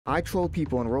I troll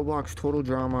people in Roblox Total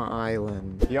Drama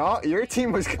Island. Y'all, your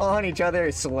team was calling each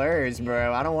other slurs,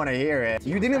 bro. I don't want to hear it.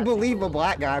 You didn't believe a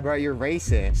black guy, bro. You're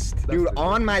racist. Dude,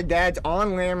 on my dad's,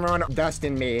 on Lamron,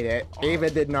 Dustin made it.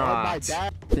 Ava did not.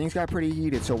 Things got pretty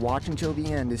heated, so watch until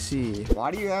the end to see.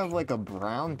 Why do you have, like, a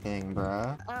brown thing,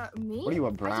 bro? Me? What are you,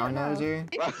 a brown noser?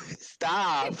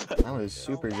 Stop. That was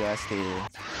super zesty.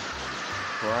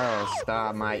 Bro,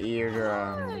 stop my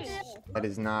eardrums. That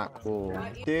is not cool.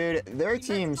 Dude, their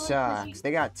team sucks.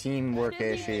 They got teamwork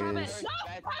issues.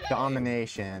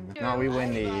 Domination. No, we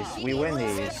win these. We win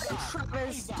these.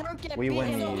 We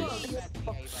win these.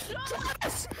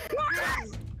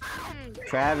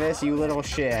 Travis, you little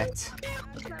shit.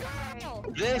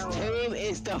 This team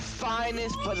is the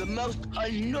finest but the most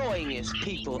annoyingest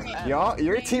people ever. Y'all,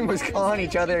 your team was calling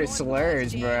each other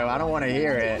slurs, bro. I don't want to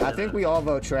hear it. I think we all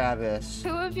vote Travis. Who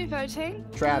are you voting?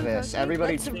 Travis.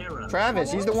 Everybody.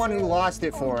 Travis, he's the one who lost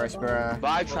it for us, bro.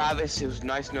 Bye, Travis. It was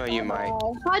nice knowing you, Mike.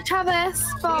 Bye, Travis.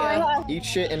 Bye. Eat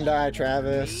shit and die,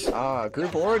 Travis.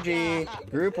 Group orgy.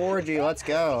 Group orgy. Let's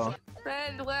go.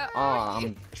 Friend, where Oh, are you?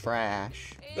 I'm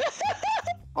trash.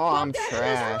 Oh, I'm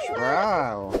trash,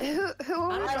 bro. Who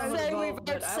are we I say we voting?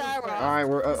 vote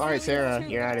Sarah. Alright, Sarah,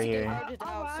 you're out of here.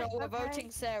 So we're voting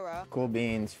Sarah. Cool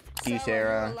beans. See you,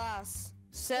 Sarah.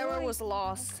 Sarah was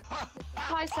lost.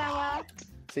 Hi, Sarah.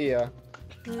 See ya.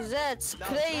 That's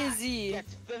crazy.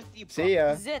 That's 50 See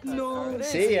ya. That's No. crazy.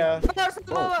 See ya. First,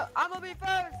 Oh. I'm gonna be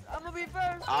first. I'm gonna be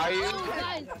first. Are you?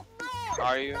 Guys,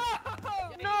 Are you?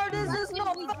 No, this is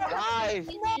not fair. Guys,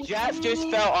 Jeff just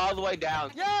fell all the way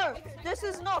down. Yo, this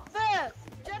is not fair.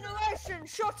 Generation,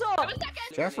 shut up.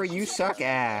 Jeffrey, you suck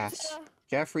ass.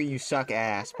 Jeffrey, you suck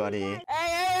ass, buddy.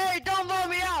 Hey, don't vote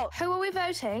me out. who are we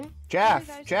voting? Jeff.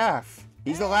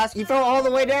 He's the last. You fell all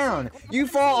the way down. You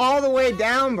fall all the way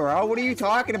down, bro. What are you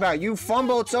talking about? You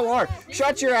fumbled so hard.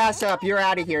 Shut your ass up. You're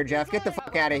out of here, Jeff. Get the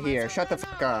fuck out of here. Shut the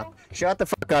fuck up. Shut the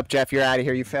fuck up, Jeff. You're out of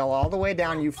here. You fell all the way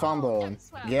down. You fumbled.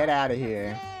 Get out of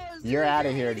here. You're out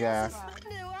of here, Jeff.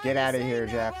 Get out of here,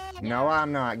 Jeff. No,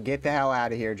 I'm not. Get the hell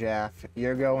out of here, Jeff.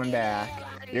 You're going back.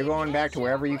 You're going back to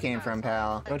wherever you came from,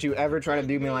 pal. Don't you ever try to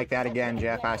do me like that again,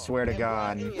 Jeff. I swear to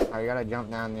God. Oh, you gotta jump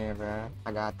down there, bro.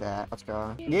 I got that. Let's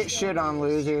go. Get shit on,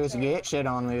 losers. Get shit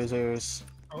on, losers.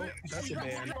 Oh, that's a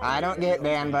ban. I don't get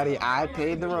banned, buddy. I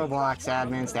paid the Roblox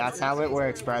admins. That's how it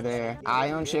works, brother.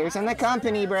 I own shares in the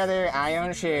company, brother. I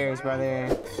own shares,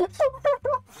 brother.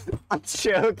 I'm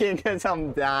choking because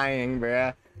I'm dying,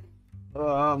 bruh.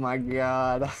 Oh my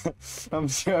God. I'm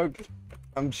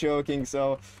choking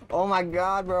so. Oh my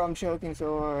God, bro. I'm choking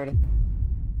so hard.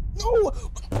 No!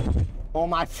 Oh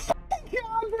my fucking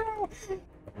God, bro.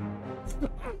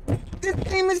 This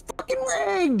game is fucking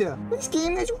rigged. This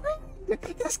game is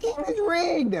rigged. This game is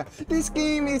rigged. This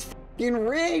game is fucking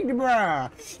rigged, bruh.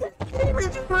 This game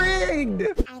is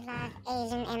rigged. I love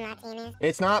Asian and Latinos.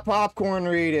 It's not popcorn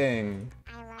reading.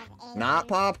 I love Asian. Not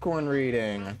popcorn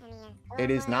reading. It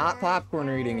is not popcorn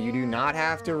reading. You do not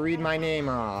have to read my name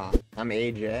off. I'm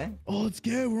AJ. Oh, let's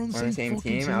go. We're on the We're on the same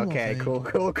fucking team? I Okay,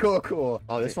 think. cool.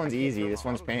 Oh, this one's easy. This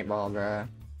one's paintball, bruh.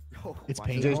 It's Just,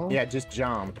 paintball? yeah, just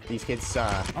jump. These kids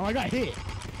suck. Oh, I got hit.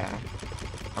 Yeah.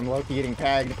 I'm low-key getting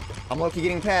pegged.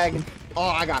 Oh,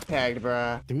 I got pegged,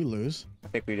 bruh. Did we lose? I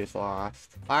think we just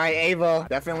lost. Alright, Ava.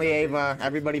 Definitely Ava.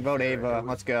 Everybody vote Ava.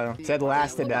 Let's go. Said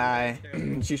last to die.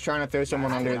 She's trying to throw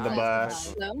someone under the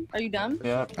bus. Are you done?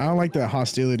 Yep. I don't like that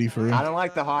hostility for real. I don't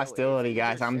like the hostility,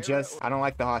 guys. I don't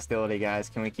like the hostility, guys.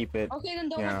 Can we keep it Okay, then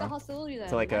don't Yeah. like the hostility then.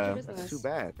 to like Mind your a... business. Too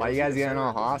bad. Why you guys getting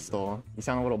all hostile? You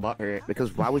sound a little butthurt.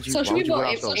 Because why would you? So why should would we you vote vote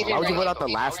out April? the? Why would you vote out the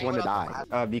last one to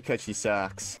die? Because she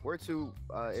sucks. We're two.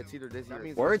 It's either this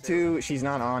or Word two, she's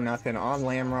not on nothing. On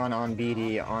Lamron, on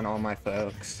BD, on all my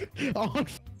folks. Oh,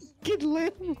 get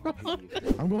lit.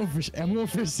 I'm going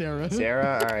for Sarah.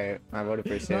 Sarah? Alright. I voted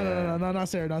for Sarah. No, not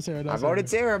Sarah, not Sarah. I voted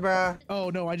Sarah, bruh. Oh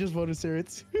no, I just voted Sarah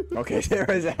too. Okay,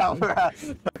 Sarah's out, bruh.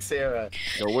 Fuck Sarah.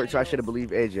 No, we're I should have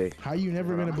believed AJ. How you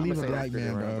never gonna believe a I'ma say black that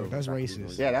man, pretty bro? random. That's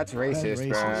racist. Yeah, that's racist,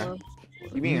 bruh.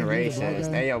 You being You believe the black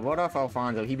racist. guy? Hey, yo, vote off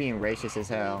Alfonso. He being racist as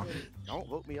hell. Don't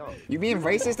vote me off. You being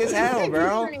racist as hell,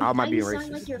 bro. How am I being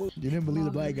racist? You didn't believe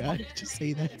the black guy? Just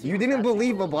say that. You didn't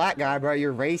believe a black guy, bro.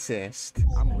 You're racist.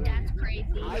 That's crazy.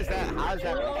 How's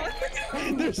that?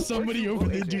 There's somebody over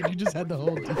there, dude. You just had the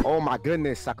whole thing. Oh my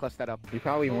goodness, I clutched that up. You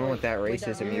probably went with that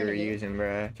racism you were using,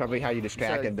 bro. Probably how you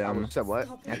distracted them. Said what?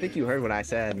 I think you heard what I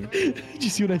said. Did you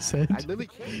see what I said? I literally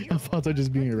can't. Alfonso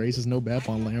just being a racist, no bap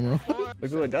on Lamro.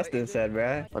 Look at what Dustin said,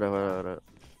 bro. Hold up.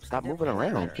 Stop moving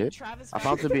around, kid. I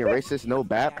found to being racist, no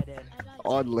bap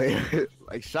on layer.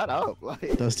 Like, shut up.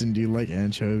 Like, Dustin, do you like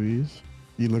anchovies?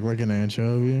 You look like an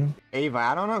anchovy. Ava,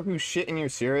 I don't know who's shitting your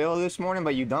cereal this morning,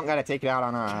 but you don't gotta take it out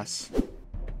on us.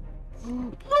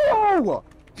 No!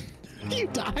 You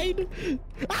died?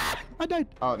 Ah, I died.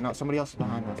 Oh, no, somebody else is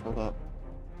behind us. Hold up.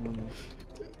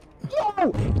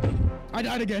 No! I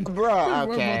died again. Bruh,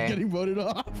 We're okay. both getting voted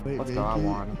off. Wait, Let's go, I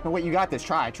won. No, wait, you got this.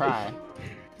 Try.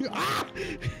 Ah!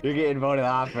 You're getting voted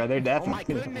off, bro. They're Oh my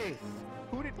definitely. goodness.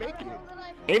 Who did make it?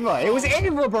 Ava, it was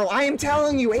Ava, bro. I am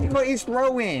telling you, Ava is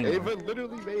throwing. Ava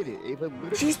literally made it. Ava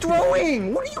literally. She's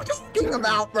throwing. What are you talking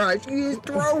about, bro? She is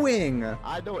throwing.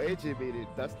 I know AJ made it.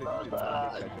 Dustin didn't make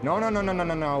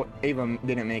that. No. Ava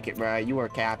didn't make it, bro. You are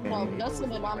capping. Well, Dustin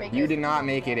did not make it. You did not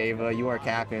make it, Ava. You are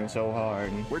capping so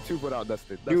hard. We're two without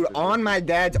Dustin. Dude, Dustin. on my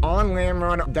dad's on lamb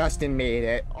run, Dustin made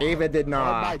it. Ava did Oh, my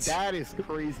not. dad is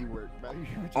crazy work,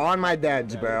 man. On my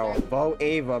dad's, bro. Vote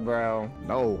Ava, bro.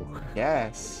 No.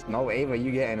 Yes. No, Ava,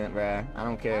 you getting it, bro. I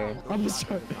don't care. I'm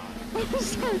sorry.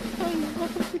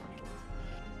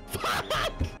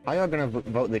 How y'all gonna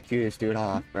vote the cutest dude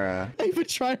off, bro? Ava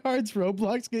tryhard's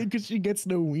Roblox game because she gets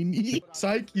no weenie.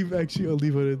 Psych, you've actually only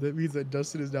voted. That means that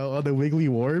Dustin is now on the Wiggly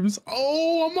Worms.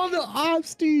 Oh, I'm on the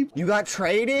ops team. You got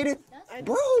traded?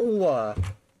 Bro!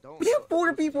 We have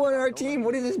 4 people on our team.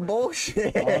 What is this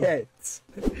bullshit?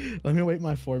 Let me wait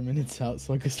my 4 minutes out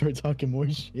so I can start talking more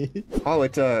shit. Oh,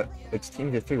 it's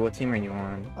team to 3. What team are you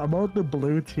on? I'm on the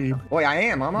blue team. Wait, I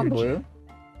am. I'm on blue.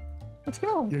 Let's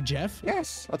go. You're Jeff?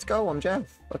 Yes, let's go. I'm Jeff.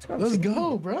 Let's go. Let's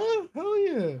go, bro. Hell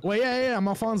yeah. Wait, yeah, I'm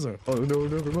Alfonso. Oh, no,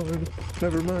 never mind.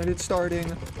 Never mind. It's starting.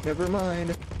 Never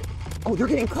mind. Oh, they're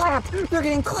getting clapped. They're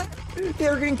getting clapped.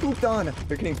 They're getting pooped on.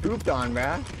 They're getting pooped on,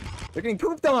 bruh. They're getting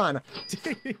pooped on.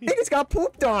 They just got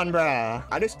pooped on, bruh.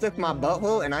 I just took my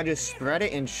butthole and I just spread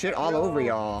it and shit all over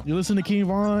y'all. You listen to King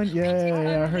Von?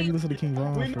 Yeah, I heard you listen to King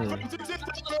Von.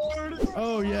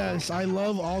 Oh, yes. I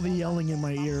love all the yelling in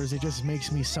my ears. It just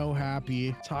makes me so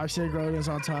happy. Toxic rodents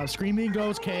on top. Screaming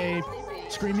Goats Cave.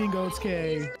 Screaming Goats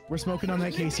Cave. We're smoking on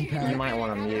that Casey You pack. might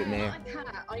want to mute me.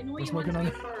 We're smoking on.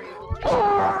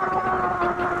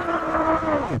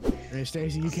 Hey,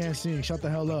 Stacy, you can't sing. Shut the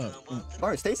hell up.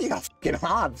 Bro, Stacy got fucking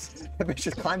hops. The bitch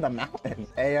just climbed the mountain.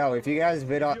 Hey, yo, if you guys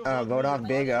vote off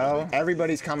Big O,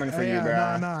 everybody's coming for you,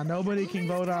 bro. Nah. Nobody can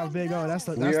vote off Big O. That's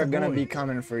the We are gonna boy. be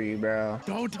coming for you, bro.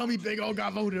 Don't tell me Big O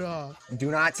got voted off.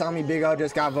 Do not tell me Big O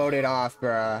just got voted off,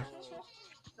 bro.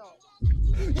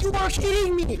 You are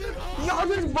kidding me! Y'all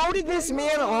just voted this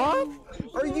man off?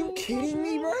 Are you kidding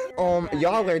me, bro?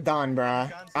 Y'all are done, bro.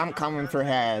 I'm coming for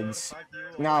heads.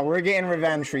 No, we're getting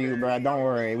revenge for you, bro. Don't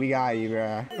worry, we got you,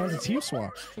 bro. That was a team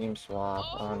swap. Team swap.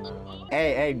 Oh no.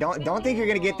 Hey, don't think you're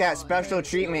gonna get that special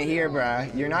treatment here, bro.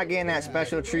 You're not getting that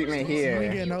special treatment You ain't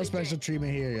here. getting no special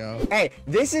treatment here, yo. Hey,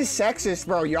 this is sexist,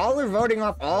 bro. Y'all are voting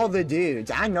off all the dudes.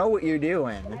 I know what you're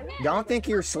doing. Don't think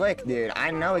you're slick, dude.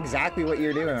 I know exactly what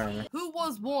you're doing. Who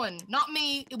was one? Not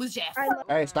me, it was Jeff.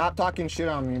 Hey, stop talking shit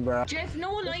on me, bro. Jeff,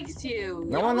 no one likes you.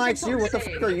 No one likes you. What the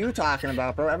fuck are you talking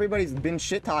about, bro? Everybody's been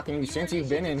shit talking you since you've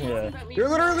been in here. You're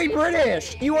literally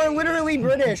British. You are literally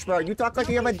British, bro. You talk like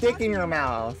you have a dick in your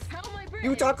mouth.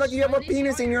 You talk like you have a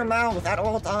penis in your mouth at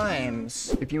all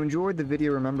times. If you enjoyed the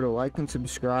video, remember to like and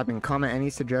subscribe and comment any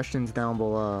suggestions down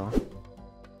below.